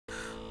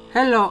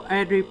Hello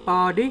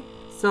everybody,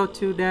 so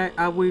today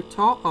I will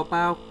talk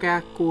about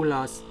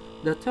calculus.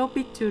 The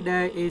topic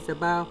today is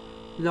about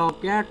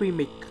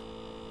logarithmic.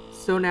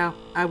 So now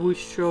I will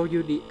show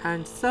you the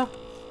answer.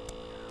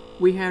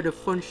 We have the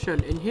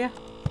function in here.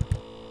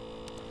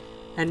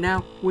 And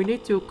now we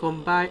need to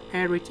combine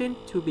everything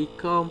to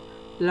become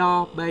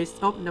log base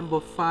of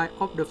number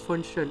 5 of the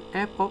function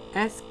f of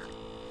x.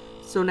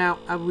 So now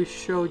I will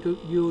show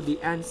you the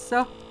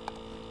answer.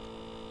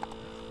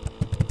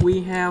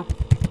 We have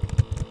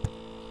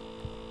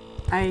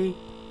a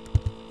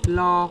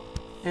log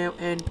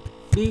ln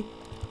b.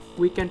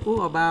 We can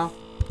put about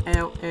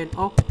ln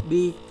of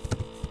b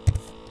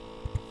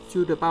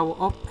to the power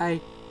of a.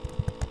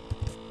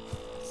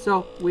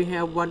 So we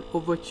have 1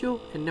 over 2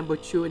 and number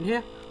 2 in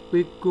here.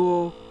 We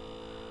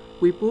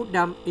put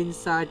them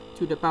inside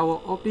to the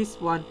power of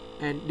this one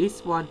and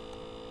this one.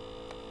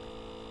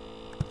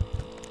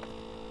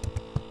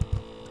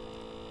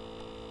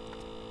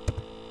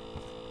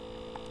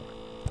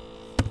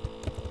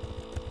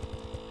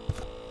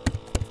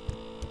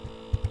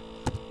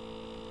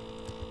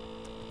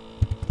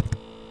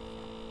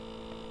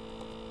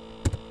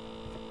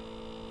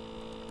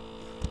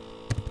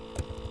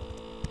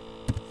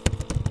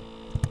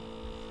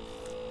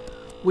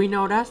 We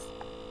know that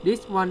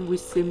this one we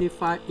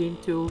simplify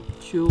into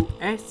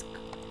 2x.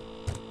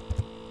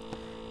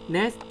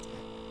 Next,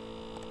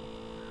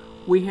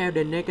 we have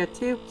the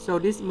negative, so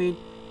this means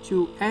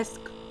 2x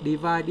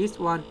divide this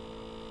one,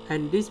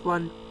 and this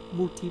one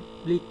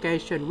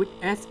multiplication with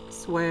x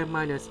squared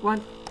minus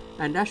 1,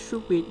 and that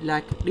should be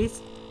like this.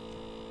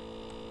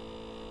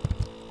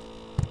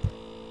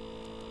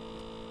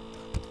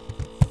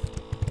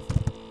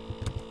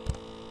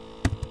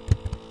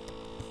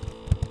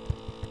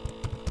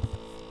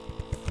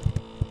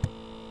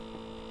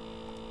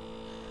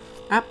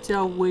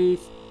 After we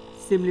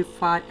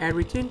simplify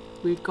everything,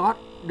 we got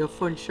the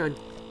function.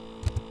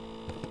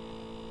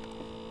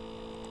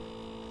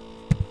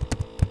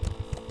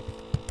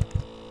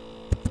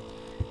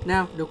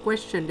 Now the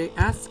question they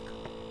ask,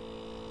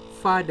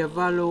 find the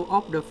value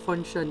of the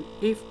function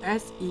if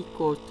s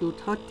equals to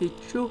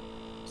 32.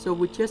 So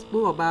we just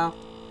put about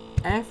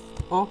f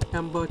of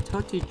number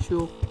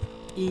 32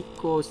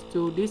 equals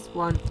to this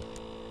one,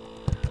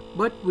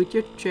 but we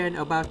just change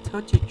about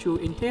 32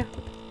 in here.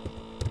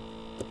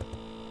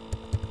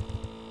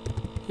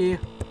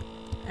 Here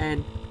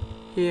and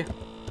here.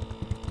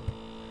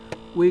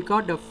 We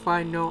got the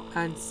final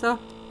answer.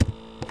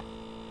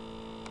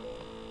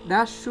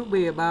 That should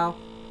be about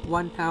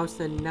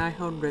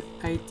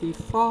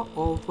 1984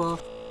 over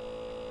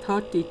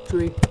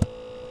 33.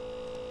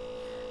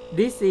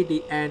 This is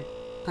the end.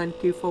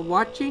 Thank you for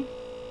watching.